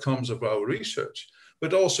academic outcomes of our research,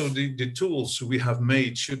 but also the tools we have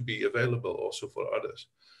made should be available also for others.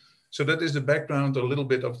 So that is the background, a little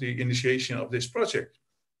bit of the initiation of this project,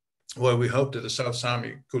 where we hope that the South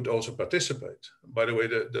Sami could also participate. By the way,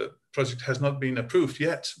 the project has not been approved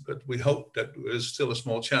yet, but we hope that there is still a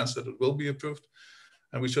small chance that it will be approved,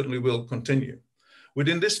 and we certainly will continue.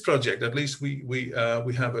 Within this project, at least we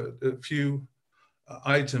have a few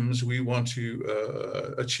items we want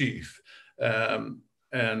to achieve.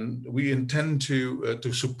 And we intend to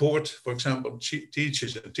support, for example,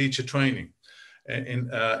 teachers and teacher training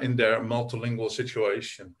in their multilingual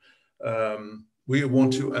situation. We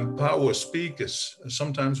want to empower speakers,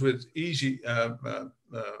 sometimes with easy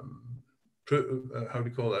how do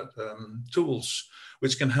you call that, tools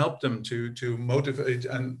which can help them to motivate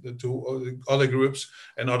and to other groups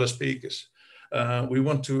and other speakers. We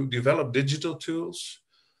want to develop digital tools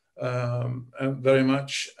very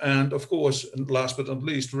much, and of course, last but not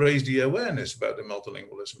least, raise the awareness about the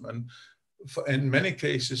multilingualism. And in many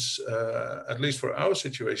cases, at least for our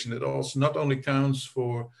situation, it also not only counts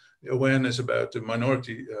for awareness about the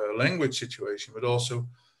minority language situation, but also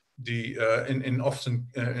the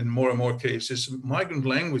in more and more cases, migrant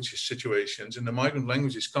language situations, and the migrant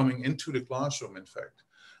languages coming into the classroom, in fact,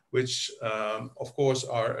 which of course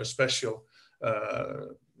are a special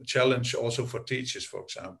challenge also for teachers, for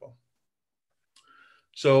example.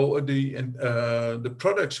 So the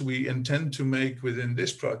products we intend to make within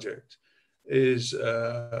this project is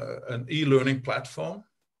an e-learning platform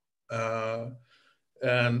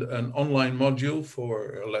and an online module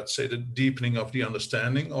for, let's say, the deepening of the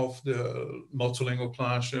understanding of the multilingual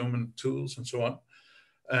classroom and tools and so on.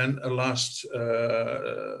 And last,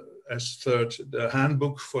 as third, the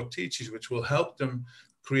handbook for teachers, which will help them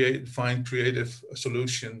find creative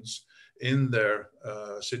solutions in their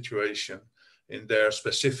situation, in their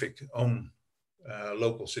specific own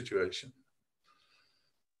local situation.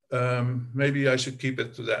 Maybe I should keep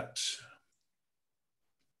it to that.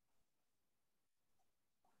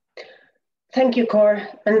 Thank you, Cor,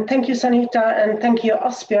 and thank you, Sanita, and thank you,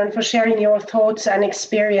 Asbjørn, for sharing your thoughts and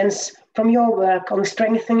experience from your work on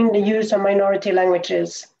strengthening the use of minority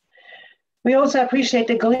languages. We also appreciate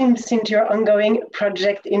the glimpse into your ongoing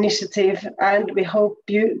project initiative, and we hope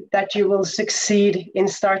that you will succeed in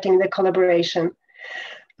starting the collaboration.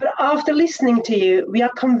 But after listening to you, we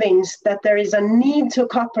are convinced that there is a need to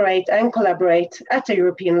cooperate and collaborate at the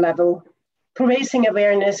European level for raising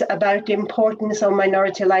awareness about the importance of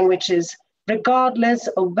minority languages, regardless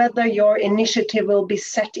of whether your initiative will be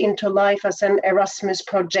set into life as an Erasmus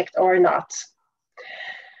project or not.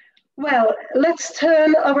 Well, let's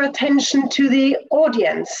turn our attention to the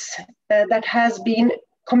audience that has been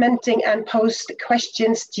commenting and posed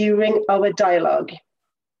questions during our dialogue.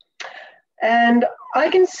 And I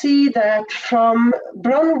can see that from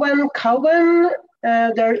Bronwen Cowan,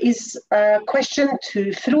 there is a question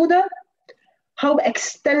to Frode. How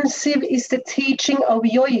extensive is the teaching of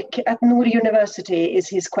JOIK at Nord University, is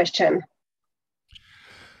his question.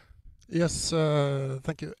 Yes,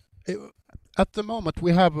 thank you. At the moment,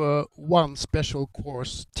 we have one special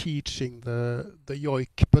course teaching the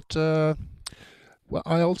JOIK, but well,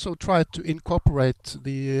 I also try to incorporate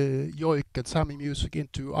the JOIK and Sami music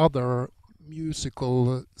into other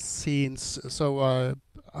musical scenes. So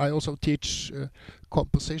I also teach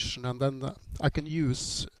composition, and then I can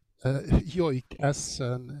use JOIK as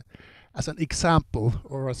an example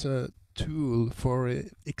or as a tool for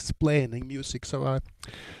explaining music. So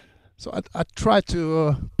I try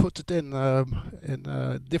to put it in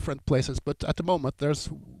different places, but at the moment there's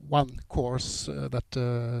one course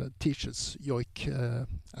that teaches JOIK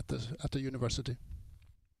at the university.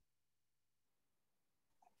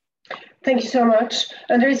 Thank you so much.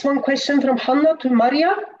 And there is one question from Hanna to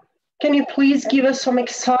Maria. Can you please give us some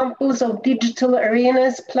examples of digital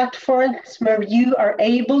arenas, platforms where you are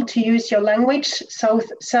able to use your language, South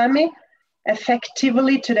Sami,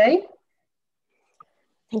 effectively today?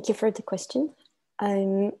 Thank you for the question.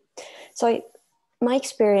 So my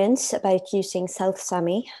experience about using South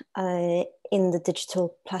Sami in the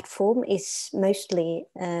digital platform is mostly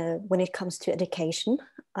when it comes to education,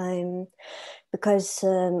 because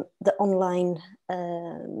the online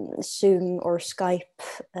Zoom or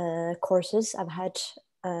Skype courses I've had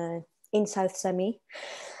in South Sami,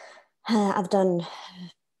 I've done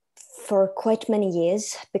for quite many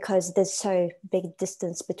years, because there's so big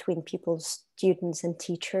distance between people's students and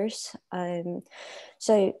teachers.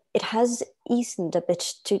 So it has eased a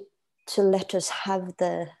bit to let us have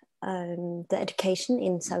the education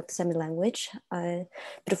in South Sami language.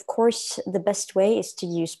 But of course, the best way is to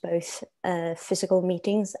use both physical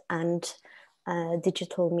meetings and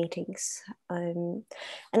digital meetings. And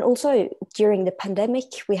also during the pandemic,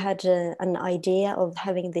 we had an idea of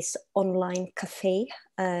having this online cafe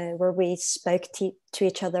where we spoke to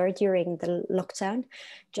each other during the lockdown,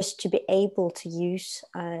 just to be able to use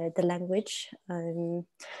the language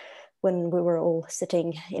when we were all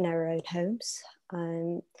sitting in our own homes.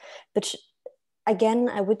 But again,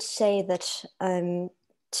 I would say that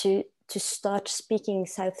to start speaking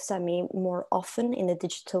South Sami more often in the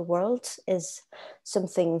digital world is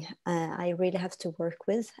something I really have to work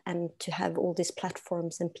with, and to have all these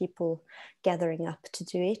platforms and people gathering up to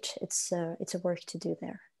do it, it's a work to do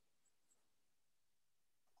there.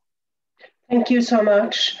 Thank you so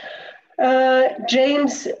much.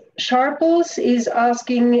 James Sharples is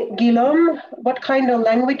asking Guillaume, what kind of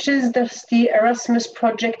languages does the Erasmus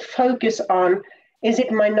project focus on? Is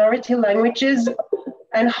it minority languages?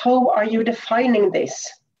 And how are you defining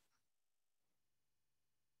this?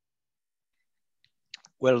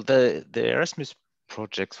 Well, the Erasmus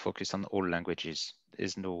project focus on all languages.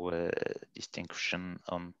 There's no distinction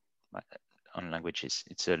on languages.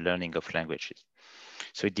 It's a learning of languages.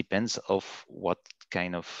 So it depends of what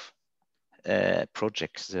kind of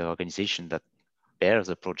projects the organization that bears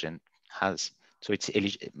the project has. So it's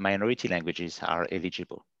minority languages are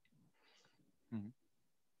eligible.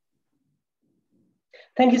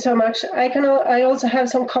 Thank you so much. I also have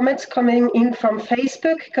some comments coming in from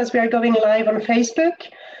Facebook because we are going live on Facebook,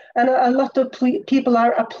 and a lot of people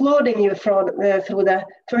are applauding you for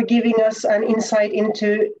giving us an insight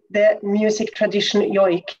into the music tradition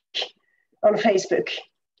yoik on Facebook.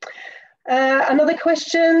 Another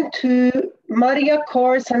question to Maria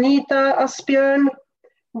Kor, Sanita, Asbjørn.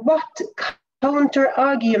 What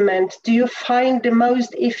counter-argument do you find the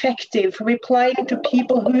most effective for replying to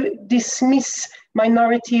people who dismiss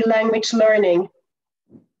minority language learning?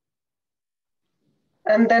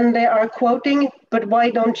 And then they are quoting, but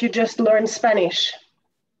why don't you just learn Spanish?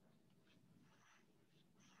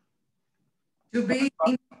 To be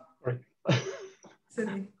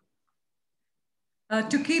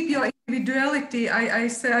to keep your individuality, I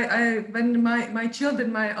say, when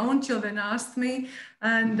my own children asked me,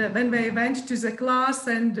 and when they went to the class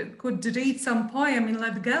and could read some poem in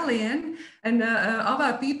Latgalian, and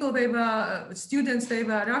other people, they were students, they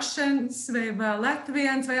were Russians, they were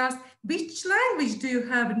Latvians, they asked, which language do you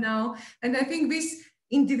have now? And I think this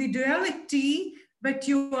individuality, but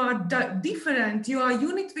you are different, you are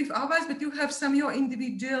unit with others, but you have some your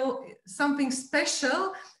individual, something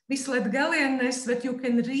special, this Latgalianness that you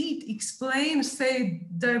can read, explain, say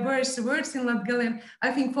diverse words in Latgalian.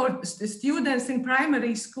 I think for students in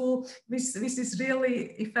primary school, this is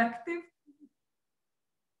really effective.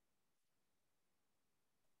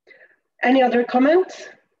 Any other comments?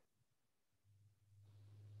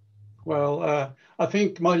 Well, I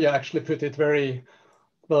think Maria actually put it very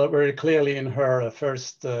clearly in her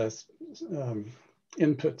first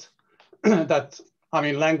input that, I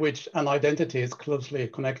mean, language and identity is closely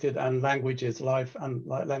connected, and language is life and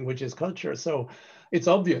language is culture. So it's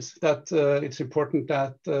obvious that it's important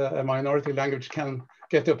that a minority language can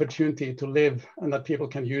get the opportunity to live and that people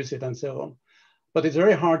can use it and so on. But it's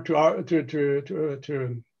very hard to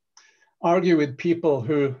argue with people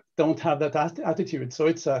who don't have that attitude. So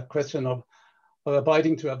it's a question of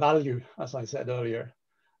abiding to a value, as I said earlier.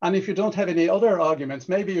 And if you don't have any other arguments,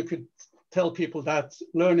 maybe you could tell people that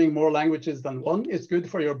learning more languages than one is good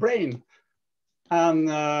for your brain. And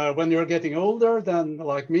when you're getting older, then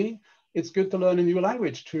like me, it's good to learn a new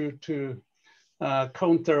language to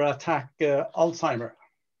counterattack Alzheimer.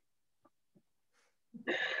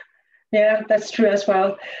 Yeah, that's true as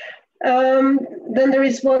well. Then there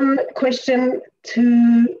is one question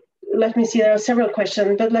let me see, there are several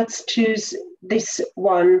questions, but let's choose this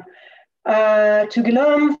one. To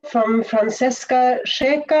Guillaume from Francesca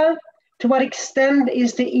Sheka. To what extent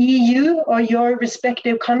is the EU or your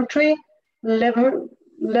respective country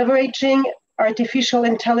leveraging artificial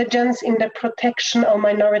intelligence in the protection of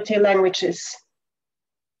minority languages?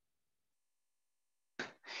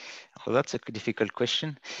 Well, that's a difficult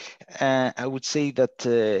question. I would say that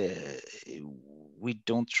we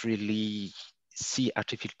don't really see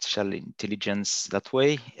artificial intelligence that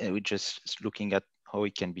way. We're just looking at how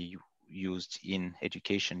it can be used in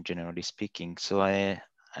education, generally speaking. So I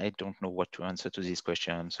don't know what to answer to this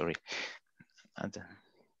question. I'm sorry.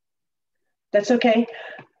 That's okay.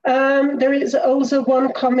 There is also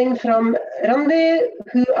one coming from Randi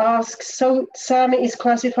who asks, so Sami is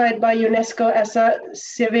classified by UNESCO as a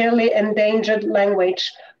severely endangered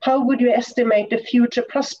language. How would you estimate the future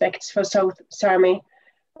prospects for South Sami?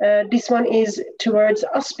 This one is towards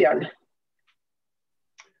Asbjørn.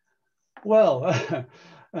 Well,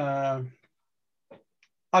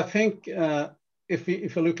 I think if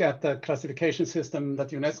you look at the classification system that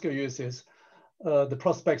UNESCO uses, the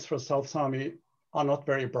prospects for South Sami are not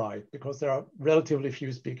very bright because there are relatively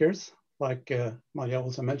few speakers, like Maria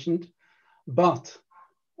also mentioned. But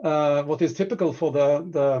what is typical for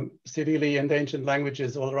the severely endangered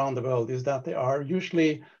languages all around the world is that they are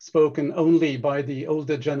usually spoken only by the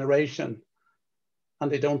older generation,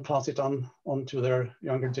 and they don't pass it on to their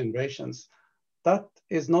younger generations. That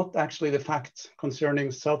is not actually the fact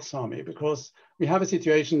concerning South Sami, because we have a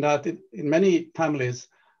situation that in many families,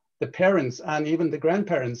 the parents and even the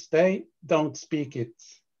grandparents, they don't speak it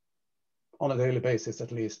on a daily basis,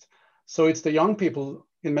 at least. So it's the young people,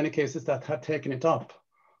 in many cases, that have taken it up.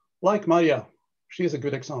 like Maria, she's a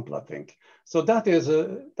good example, I think. So that is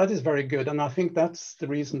very good, and I think that's the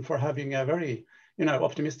reason for having a very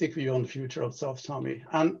optimistic view on the future of South Sami.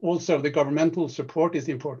 And also the governmental support is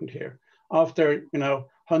important here. After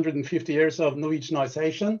 150 years of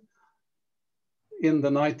Norwegianization, in the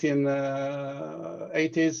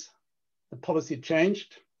 1980s, the policy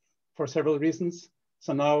changed for several reasons.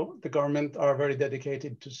 So now the government are very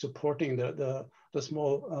dedicated to supporting the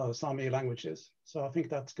small Sami languages. So I think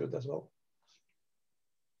that's good as well.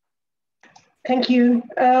 Thank you.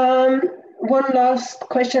 One last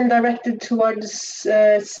question directed towards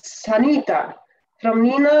Sanita. From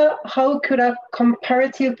Nina, how could a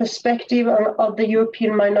comparative perspective of the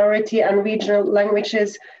European minority and regional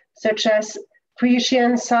languages, such as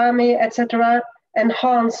Frisian, Sami, etc.,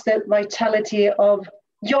 enhance the vitality of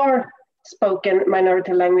your spoken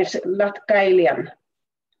minority language, Latgalian?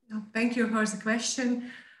 Thank you for the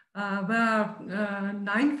question. There are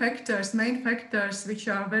 9 factors, main factors, which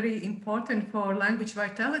are very important for language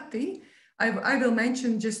vitality. I will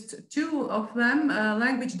mention just 2 of them.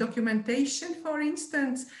 Language documentation, for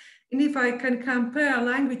instance. And if I can compare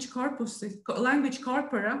language corpora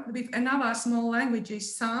with another small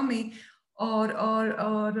languages, Sami or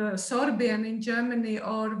Sorbian in Germany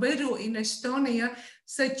or Veru in Estonia,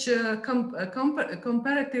 such a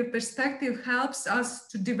comparative perspective helps us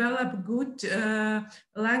to develop good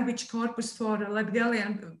language corpus for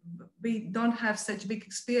Latgalian. We don't have such big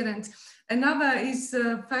experience. Another is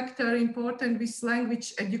a factor important with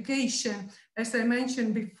language education. As I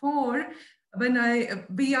mentioned before, when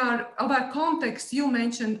our context, you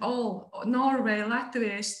mentioned all, Norway,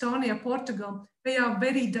 Latvia, Estonia, Portugal, they are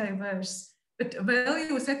very diverse. But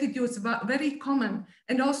values, attitudes are very common,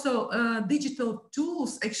 and also digital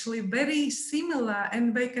tools actually very similar,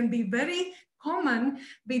 and they can be very common.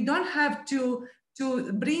 We don't have to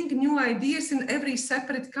bring new ideas in every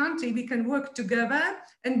separate country. We can work together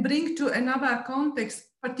and bring to another context,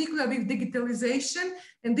 particularly with digitalization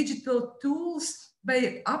and digital tools.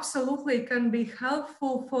 They absolutely can be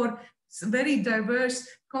helpful for very diverse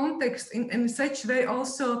context. In such way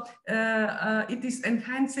also it is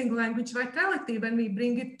enhancing language vitality when we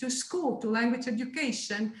bring it to school, to language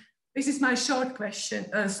education. This is my short question,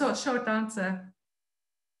 short answer.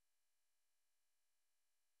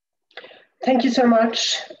 Thank you so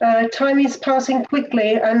much. Time is passing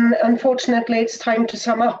quickly, and unfortunately it's time to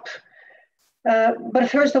sum up. But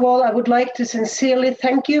first of all, I would like to sincerely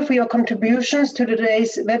thank you for your contributions to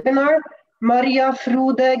today's webinar. Maria,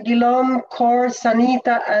 Frode, Guillaume, Cor,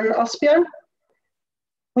 Sanita, and Asbjørn.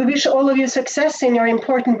 We wish all of you success in your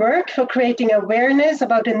important work for creating awareness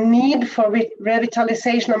about the need for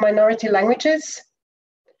revitalization of minority languages.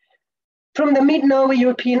 From the Mid-Norway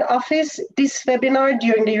European Office, this webinar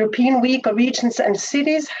during the European Week of Regions and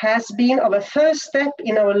Cities has been our first step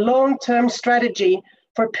in our long-term strategy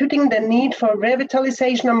for putting the need for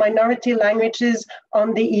revitalization of minority languages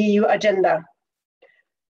on the EU agenda.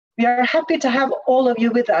 We are happy to have all of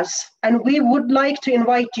you with us, and we would like to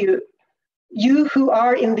invite you who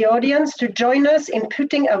are in the audience, to join us in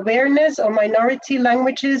putting awareness of minority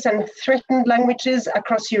languages and threatened languages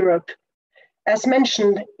across Europe. As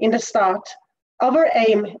mentioned in the start, our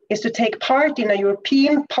aim is to take part in a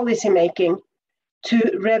European policymaking to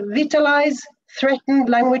revitalize threatened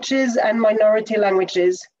languages and minority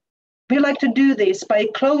languages. We like to do this by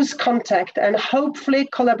close contact and hopefully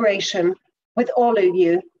collaboration with all of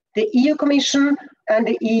you, the EU Commission and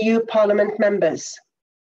the EU Parliament members.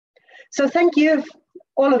 So thank you,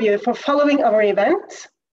 all of you, for following our event.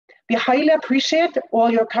 We highly appreciate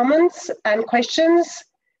all your comments and questions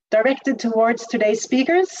directed towards today's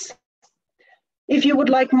speakers. If you would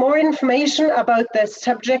like more information about the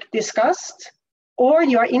subject discussed, or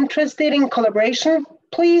you are interested in collaboration,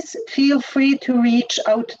 please feel free to reach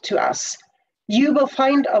out to us. You will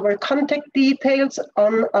find our contact details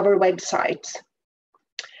on our website.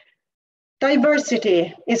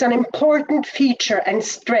 Diversity is an important feature and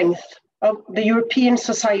strength of the European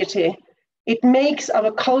society. It makes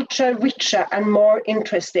our culture richer and more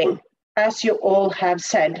interesting, as you all have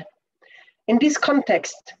said. In this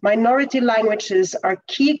context, minority languages are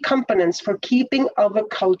key components for keeping our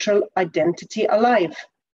cultural identity alive.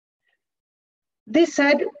 This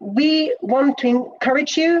said, we want to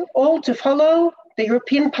encourage you all to follow the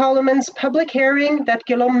European Parliament's public hearing that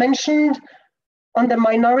Guillaume mentioned on the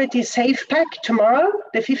Minority Safe Pack tomorrow,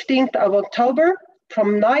 the 15th of October,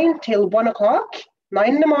 from 9 till 1 o'clock,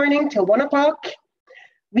 9 in the morning till 1 o'clock.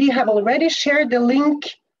 We have already shared the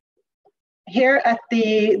link here at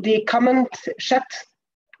the comment chat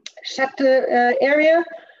area.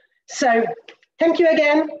 So thank you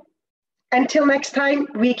again. Until next time,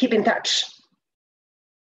 we keep in touch.